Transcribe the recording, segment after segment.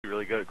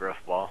really good at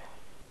Griffball.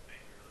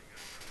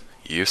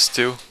 Used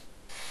to?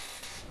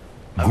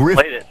 I haven't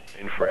played it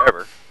in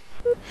forever.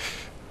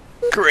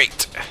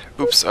 Great!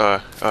 Oops,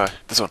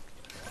 this one.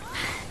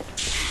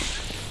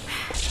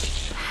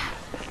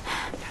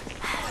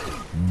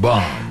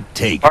 Bomb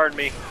take. Pardon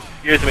me.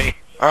 Excuse me.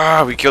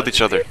 Ah, we killed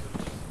each other.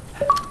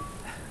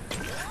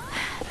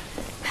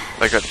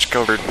 I got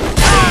covered.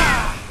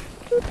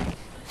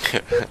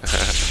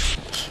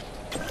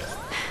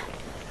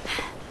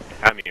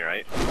 I'm me,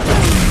 right?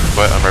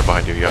 What? I'm right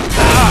behind you, yeah.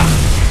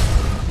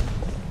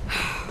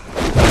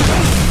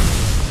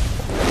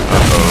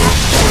 Uh-oh.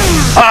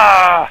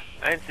 Ah!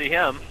 I didn't see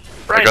him.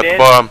 I got the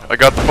bomb. I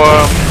got the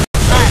bomb.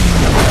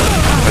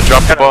 I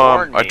dropped the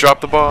bomb. I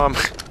dropped the bomb.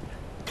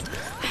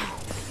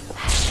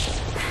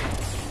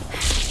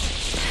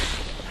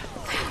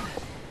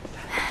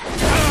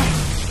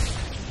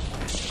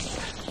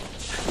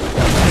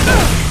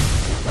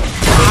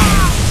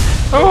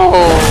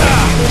 Oh!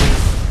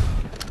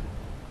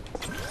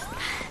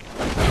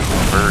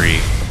 Furry.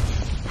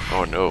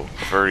 Oh no,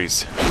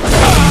 furries.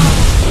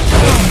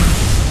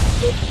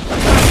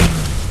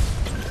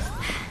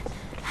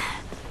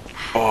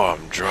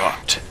 Bomb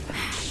dropped.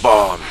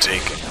 Bomb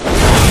taken.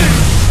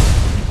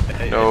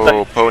 No,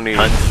 like pony.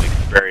 Tons of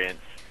experience.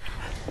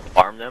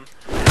 Farm them.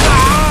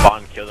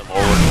 Spawn, kill them over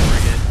and over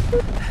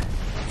again.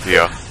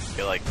 Yeah.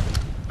 Feel like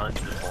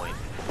tons of points.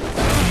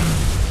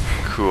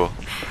 Cool.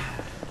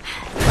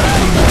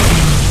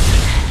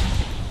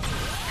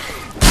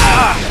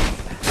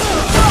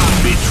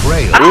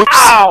 Betrayal. Oops.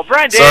 Ow,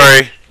 Brandon!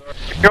 Sorry.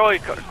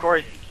 Of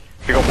course,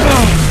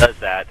 does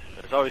that.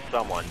 There's always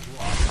someone.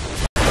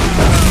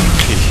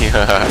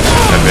 Yeah,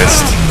 I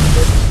missed.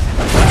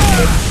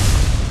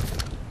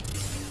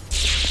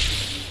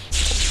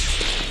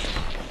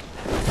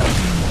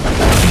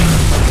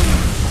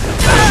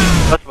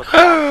 That's what's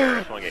wrong here. I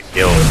just want to get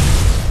killed.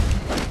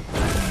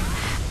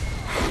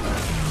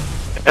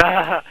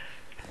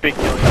 Big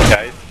killing,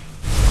 guys.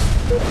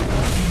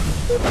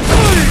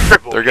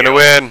 Triple They're gonna kill.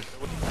 win.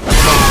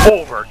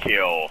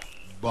 Overkill.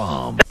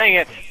 Bomb. Dang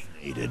it.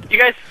 Needed. You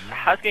guys,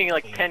 I was getting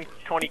like 10,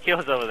 20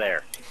 kills over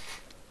there.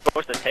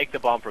 Supposed to take the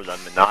bomb from them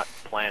and not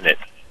plant it.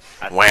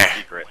 That's Wah. the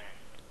secret.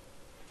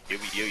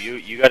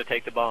 You gotta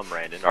take the bomb,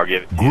 Brandon, or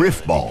give it to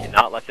Griffball. you.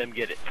 Not let them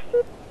get it.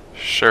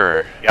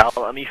 Sure. You gotta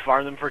let me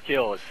farm them for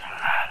kills.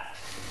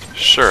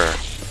 Sure.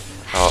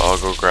 I'll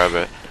go grab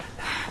it.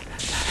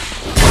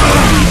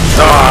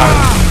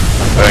 Ah!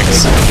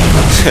 Thanks.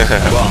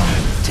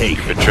 Bomb take.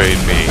 You betrayed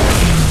me.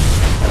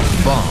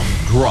 Bomb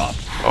drop.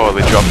 Oh,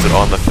 they dropped it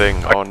on the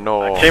thing. Oh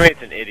no. My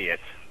teammate's an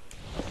idiot.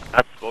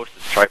 Not supposed to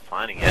try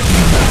planting it.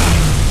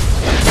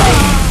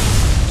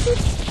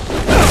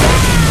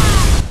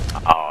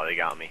 Oh, they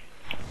got me.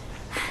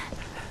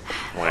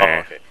 Wah. Oh,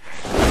 okay.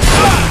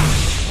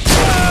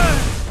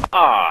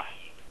 Ah,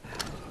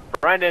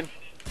 Brandon,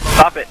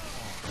 stop it.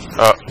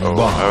 Uh-oh,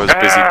 I was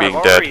busy being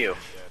Where dead. were you?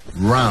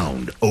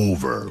 Round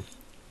over.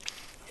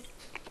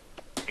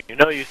 You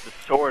know you used the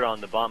sword on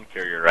the bomb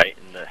carrier, right?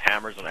 And the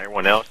hammers on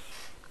everyone else?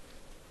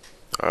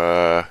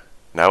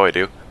 Now I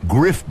do.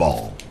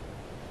 Griffball.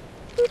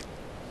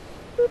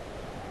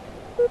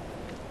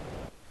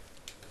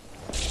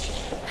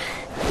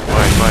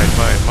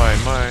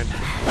 Mine.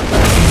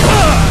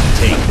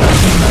 Take.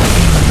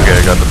 Okay,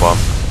 I got the bomb.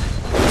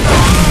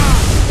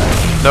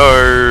 No.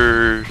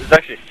 There's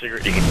actually a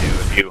secret you can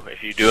do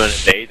if you do an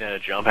evade and a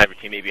jump, have your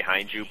teammate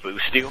behind you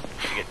boost you,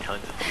 you get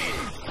tons of speed.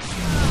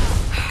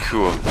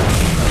 Cool.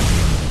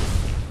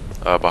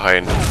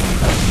 Behind.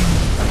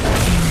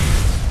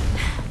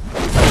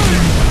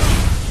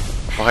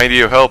 Behind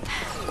you, help.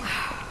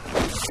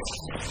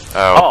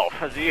 Ow. Oh,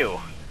 that's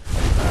you.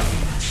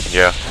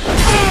 Yeah.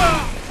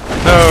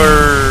 No.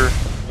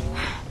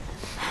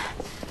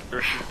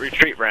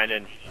 Retreat,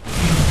 Brandon.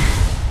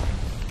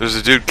 There's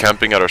a dude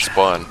camping at our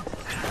spawn.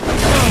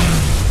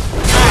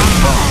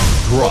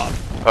 Drop.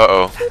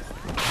 Uh-oh.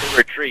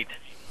 Retreat.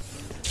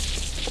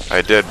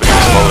 I did, but he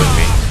was following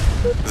me.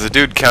 There's a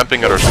dude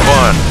camping at our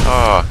spawn.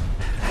 Ah.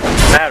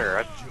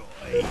 Matter.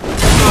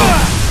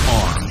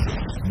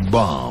 Armed.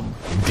 Bomb.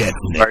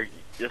 Detonate.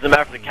 Doesn't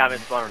matter if the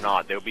cabin's spawn or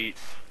not. They won't be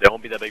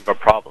that big of a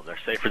problem. They're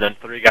safer than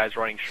 3 guys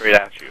running straight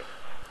at you.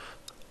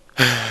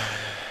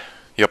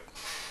 Yep.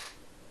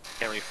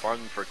 Can't really farm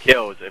them for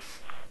kills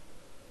if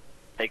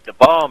take the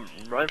bomb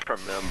and run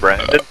from them,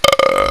 Brandon.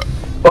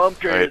 Bomb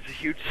carrier has a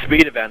huge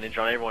speed advantage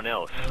on everyone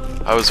else.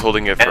 I was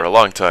holding it for a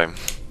long time.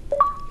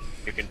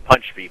 You can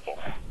punch people.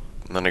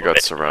 And then I got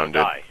surrounded.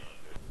 Die.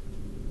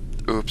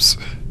 Oops.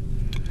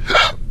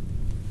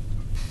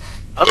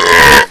 Other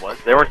problem was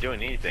they weren't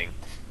doing anything.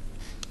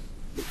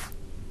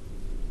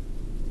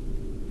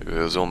 It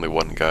was only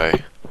one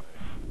guy.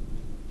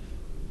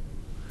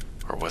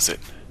 Or was it?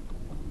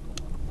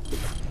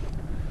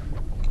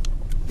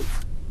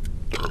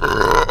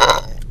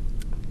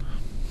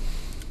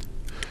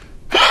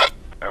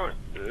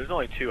 There's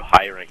only 2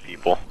 high-ranked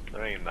people.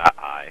 They're not even that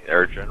high.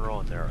 They're a general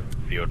and they're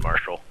a field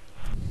marshal.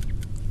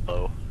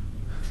 Oh.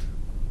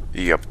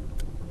 Yep.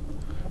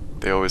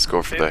 They always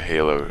go for the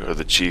halo or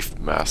the chief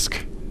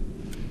mask.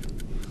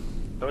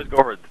 always go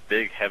for the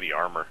big, heavy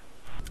armor.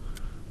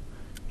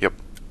 Yep.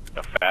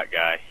 A fat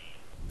guy.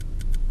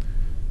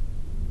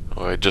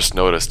 Oh, I just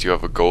noticed you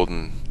have a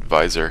golden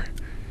visor.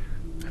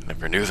 I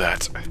never knew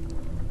that.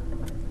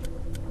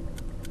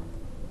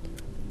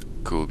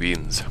 Cool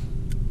beans.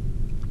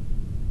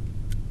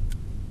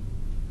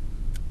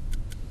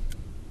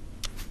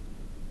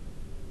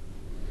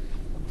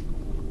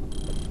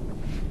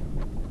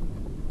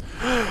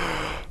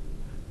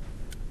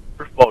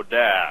 Griffball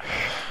dash.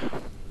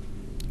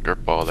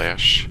 Griffball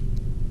dash.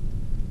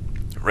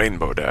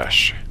 Rainbow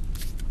dash.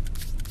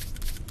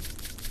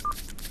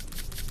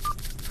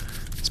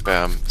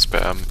 Spam,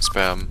 spam,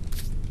 spam.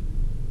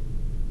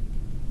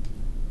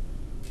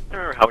 I don't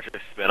remember how much I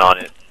spent on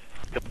it.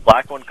 The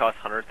black one cost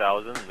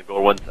 100,000, and the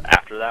gold one's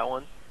after that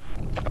one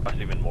cost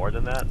even more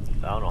than that.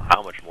 I don't know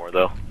how much more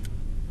though.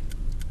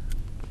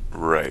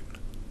 Right.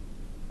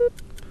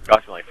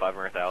 Cost me like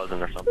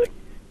 500,000 or something.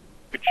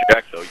 Good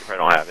check though. You probably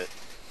don't have it.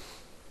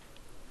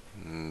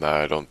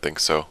 Nah, I don't think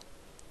so.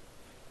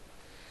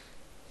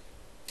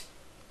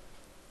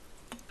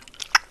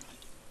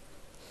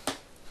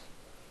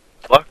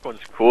 Black one's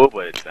cool,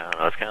 but it's, I don't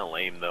know, it's kind of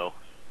lame though.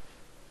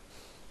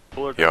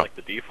 Cooler than like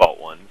the default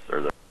ones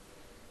or the.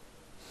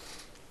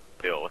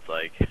 Feel it's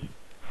like.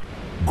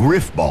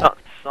 Griffball. No,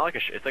 it's not like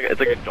it's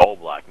like a dull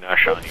black, not a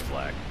shiny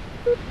black.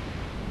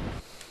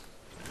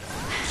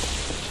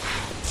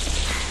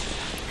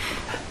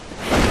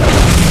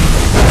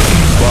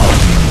 Bomb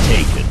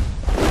taken.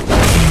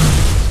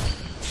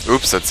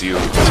 Oops, that's you.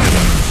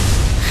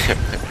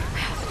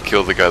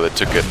 Kill the guy that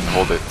took it and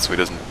hold it so he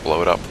doesn't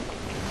blow it up.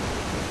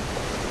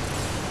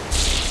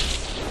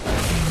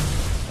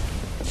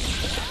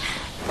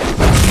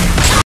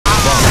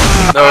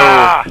 No!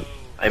 Ah!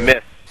 I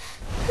missed.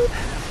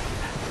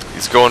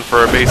 He's going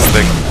for a base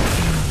thing.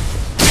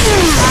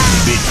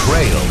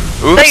 Betrayal.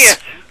 Oops! Dang it!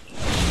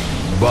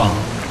 Bomb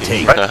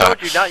taken. I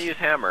told you not use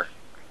hammer.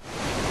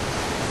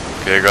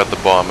 Okay, I got the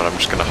bomb and I'm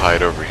just gonna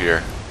hide over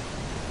here.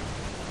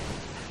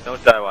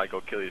 Don't die while I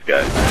go kill these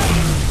guys.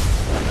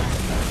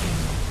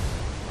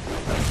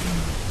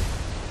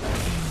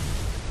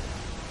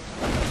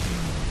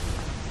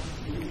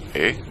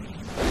 Hey?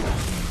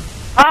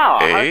 Ah!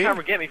 How Hey? did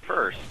hammer get me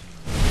first?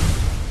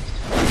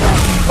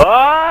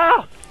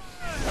 Ah!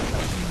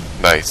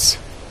 Nice.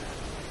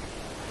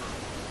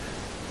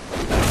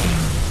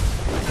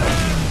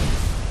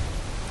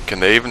 Can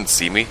they even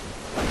see me?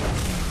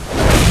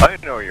 I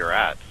don't know where you're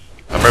at.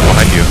 I'm right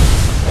behind you.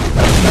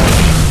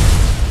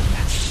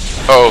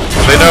 Oh,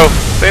 they know!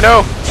 They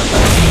know!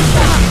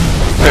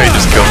 Hey, he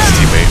just killed his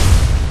teammate.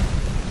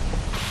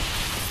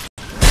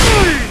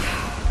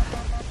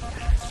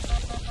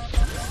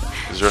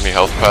 Is there any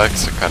health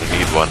packs? I kinda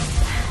need one.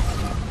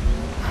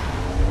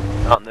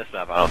 Not on this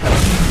map, I don't think.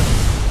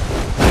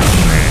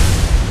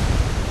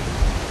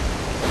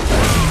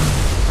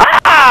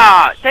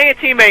 Ah! Dang it,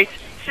 teammate!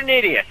 It's an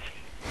idiot!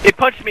 He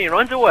punched me and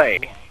runs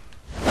away.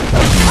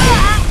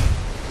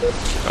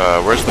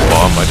 Where's the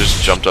bomb? I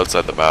just jumped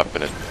outside the map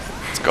and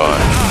it's gone.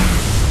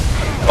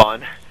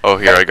 Fun. Oh,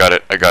 here, I got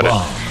it. I got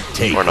Bomb it.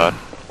 taken. Or not.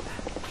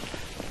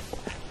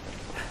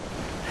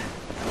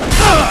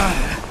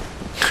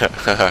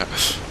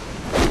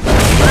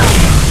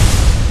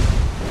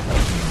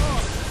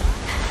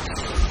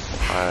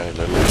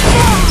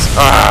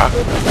 Ah!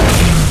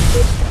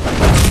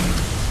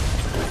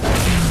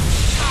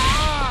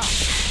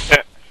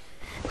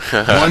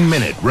 1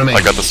 minute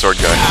remaining. I got the sword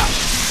guy.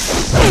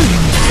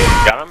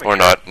 Got him? Or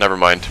not, never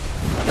mind.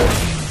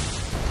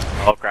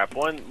 Oh crap,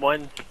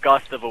 one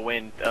gust of a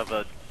wind of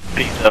a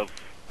piece of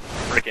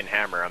freaking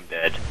hammer, I'm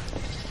dead.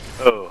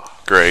 Oh.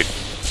 Great.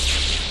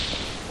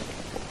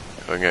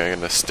 I'm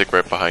gonna stick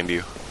right behind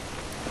you.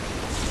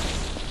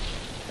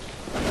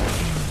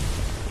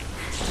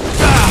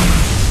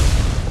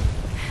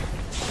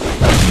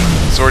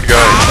 Sword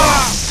guy.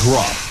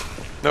 Drop.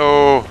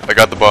 No, I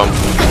got the bomb.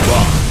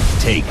 Bomb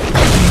taken.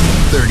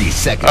 30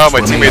 seconds Oh, my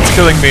remaining. teammate's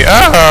killing me.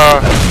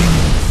 Ah!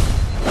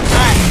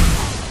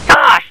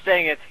 Gosh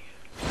dang it!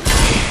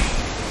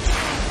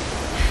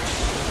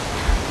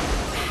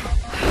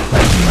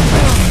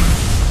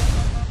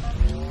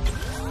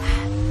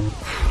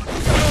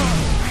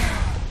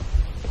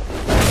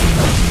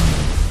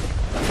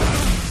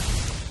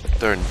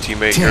 Darn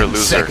teammate, you're a 10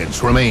 loser.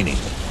 seconds remaining.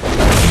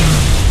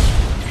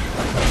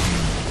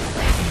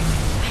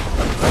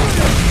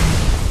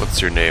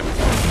 What's your name?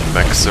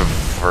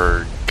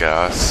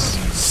 Mexifergas.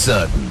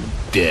 Sudden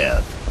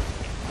death.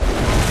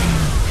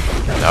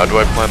 Now do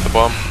I plant the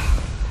bomb?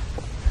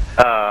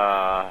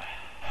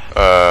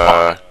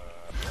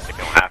 You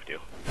don't have to.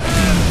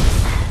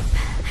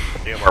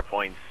 You have more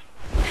points.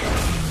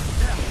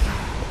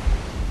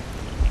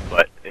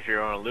 But if you're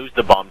gonna lose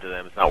the bomb to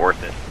them, it's not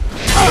worth it.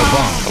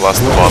 I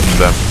lost the bomb to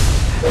them.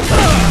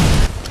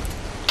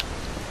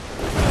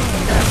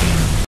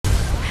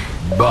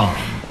 Bomb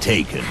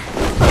taken.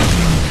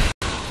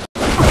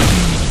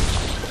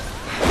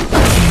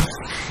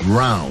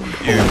 Round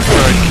You over.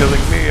 tried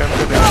killing me, I'm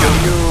gonna kill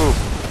you!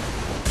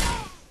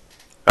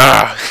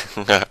 Ah!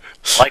 I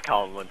like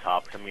how I'm on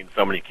top, I mean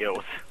so many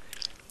kills.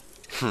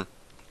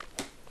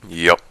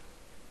 Yep.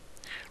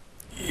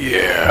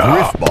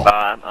 Yeah. Griffball.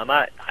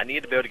 I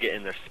need to be able to get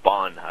in their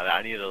spawn.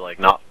 I need to like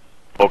not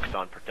focus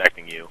on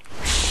protecting you.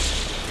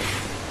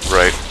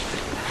 Right.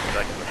 So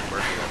I can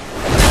murder them.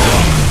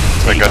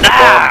 I got the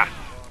bomb.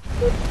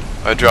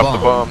 I dropped the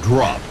bomb.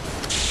 Drop.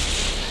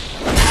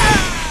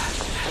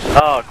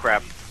 Oh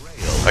crap.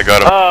 I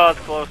got him. Oh, it's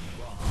close.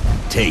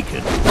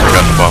 Taken. I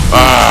got the bomb.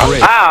 Ah!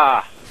 Great.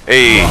 Ah!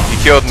 Hey, he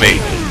killed me.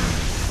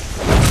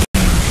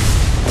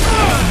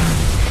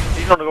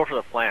 He's gonna go for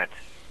the plant.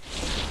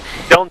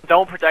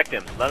 Don't protect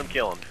him. Let him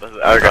kill him.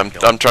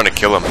 I'm trying to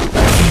kill him.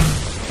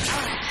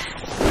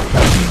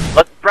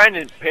 Let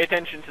Brandon pay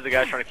attention to the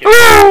guy trying to kill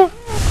him.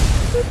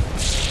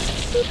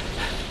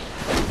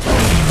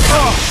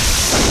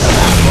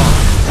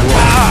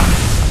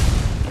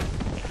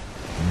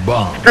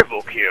 Bomb.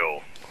 Triple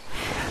kill.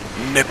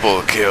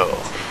 Nipple kill.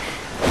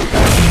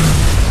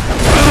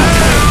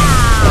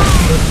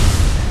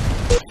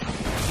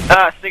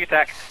 Ah, sneak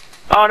attack.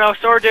 Oh no,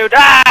 sword dude.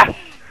 Ah!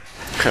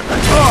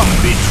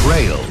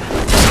 Betrayal.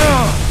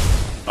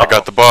 I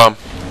got the bomb.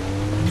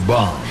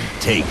 Bomb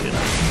taken.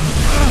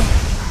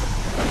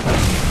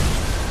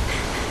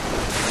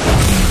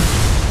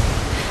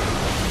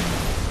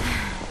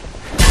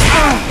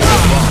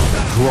 Bomb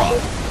drop.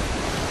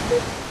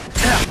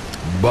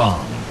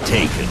 Bomb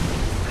taken.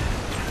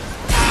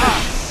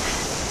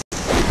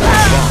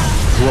 Bomb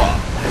drop.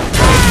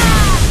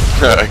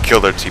 I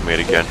killed our teammate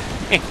again.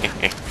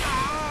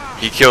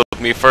 He killed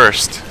me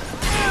first.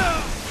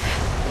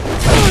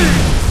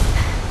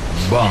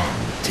 Bomb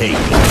taken.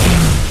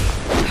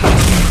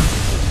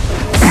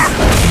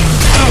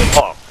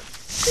 Oh.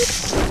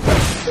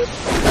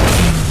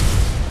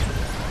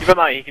 Keep in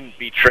mind, he can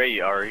betray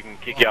you, or he can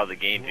kick you out of the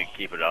game if you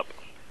keep it up.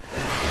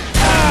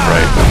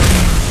 Right.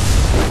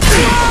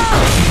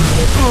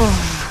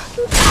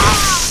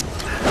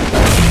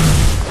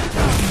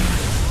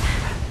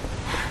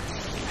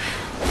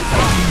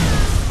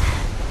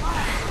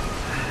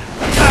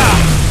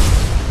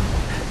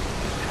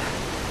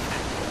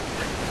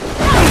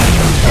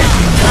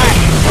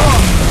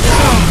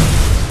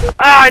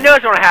 Ah, I know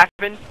it's gonna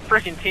happen.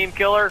 Freaking team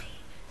killer.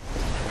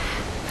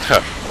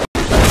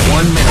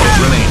 1 minute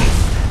remaining.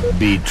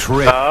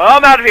 Betrayal.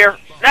 I'm out of here.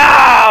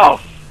 No!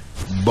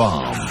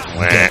 Bomb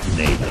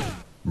detonated.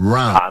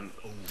 Round.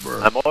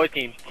 I'm always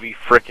getting to be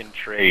frickin'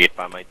 betrayed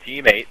by my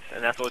teammates,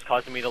 and that's what's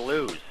causing me to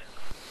lose.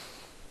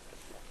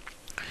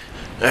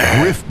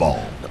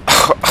 Griffball.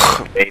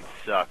 Teammates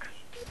suck.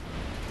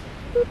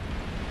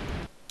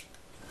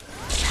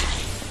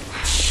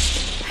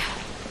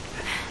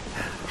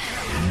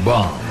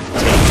 Bomb.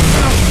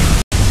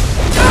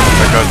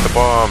 I got the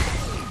bomb.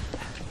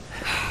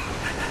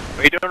 What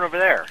are you doing over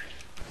there?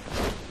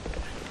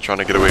 Trying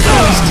to get away from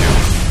these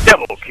two.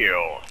 Double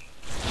kill.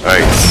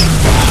 Nice.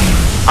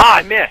 Ah,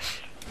 I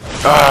missed.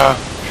 Ah.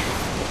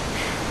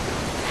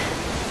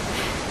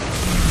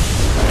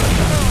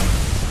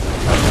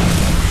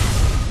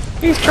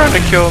 He's trying to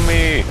kill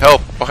me.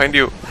 Help! Behind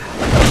you.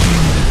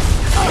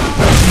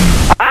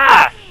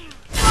 Ah!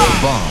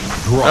 Bomb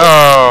drop.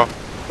 Oh.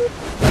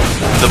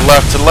 To the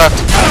left. To the left.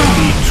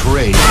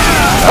 Betrayed.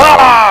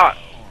 Ah!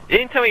 You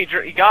didn't tell me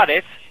you got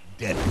it.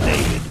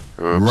 Detonated.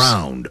 Oops.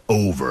 Round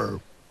over.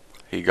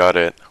 He got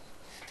it.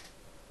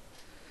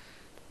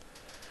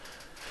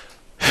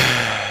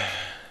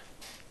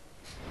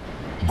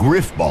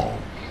 Griffball.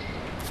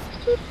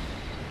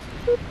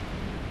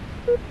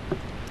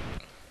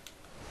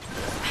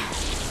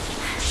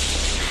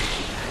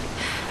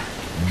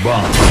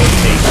 Bomb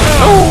taken.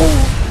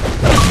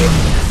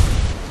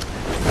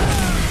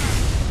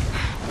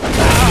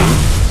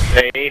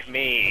 Save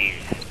me.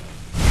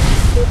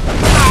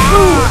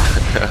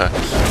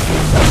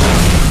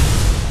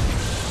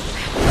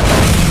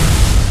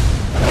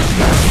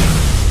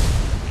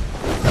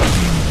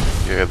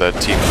 Yeah, that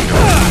team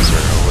loser.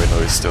 Oh wait, no,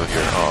 he's still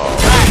here. Oh.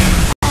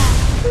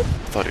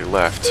 Thought he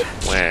left.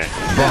 Wah.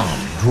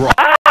 Bomb drop.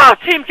 Ah!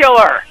 Team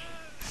killer!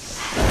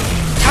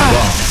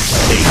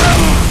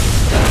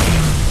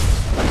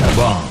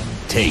 Bomb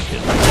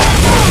taken.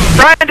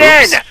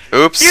 Brandon!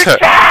 Oops.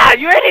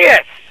 You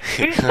idiot!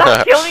 You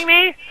stop killing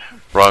me?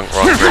 Wrong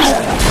person.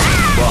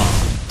 Bomb.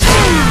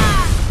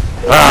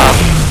 Ah.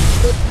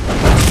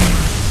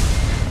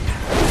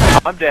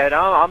 I'm dead.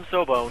 I'm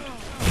so boned.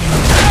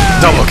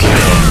 Double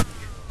kill.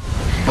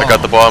 I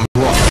got the bomb. I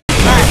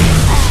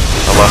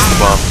lost the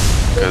bomb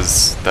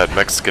because that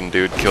Mexican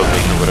dude killed me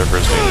or whatever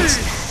his name is.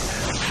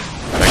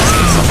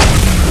 Mexican something.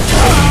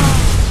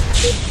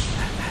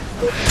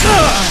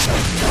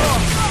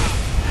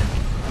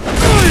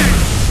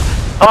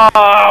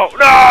 Oh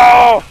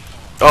no!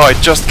 Oh, I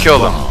just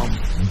killed him. Bomb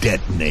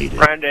detonated.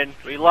 Brandon,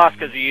 we lost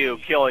because of you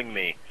killing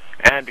me,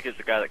 and because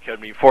the guy that killed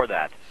me before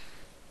that.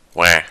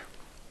 Wah.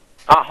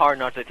 Not hard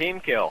not to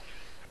team kill.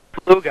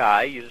 Blue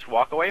guy, you just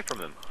walk away from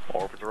him.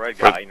 Or if it's a red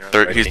guy, you're on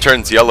the red He team.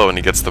 turns yellow and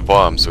he gets the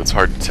bomb, so it's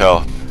hard to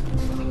tell.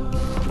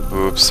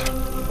 Oops.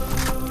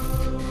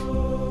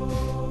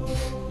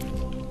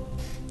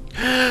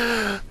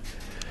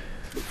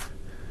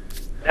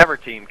 Never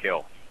team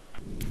kill.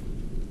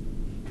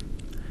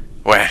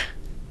 Wah.